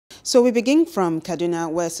So we begin from Kaduna,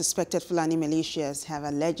 where suspected Fulani militias have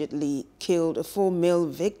allegedly killed 4 male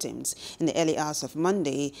victims in the early hours of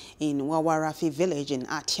Monday in Wawarafi village in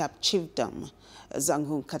Atyap Chiefdom,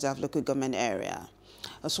 Zangon Kataf local government area.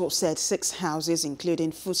 A source said 6 houses,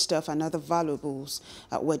 including foodstuff and other valuables,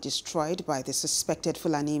 were destroyed by the suspected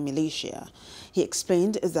Fulani militia. He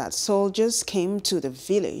explained that soldiers came to the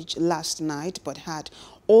village last night but had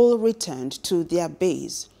all returned to their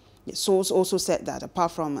base. The source also said that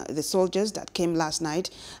apart from the soldiers that came last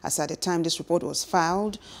night, as at the time this report was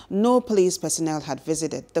filed, no police personnel had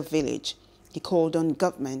visited the village. He called on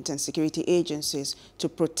government and security agencies to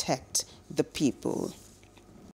protect the people.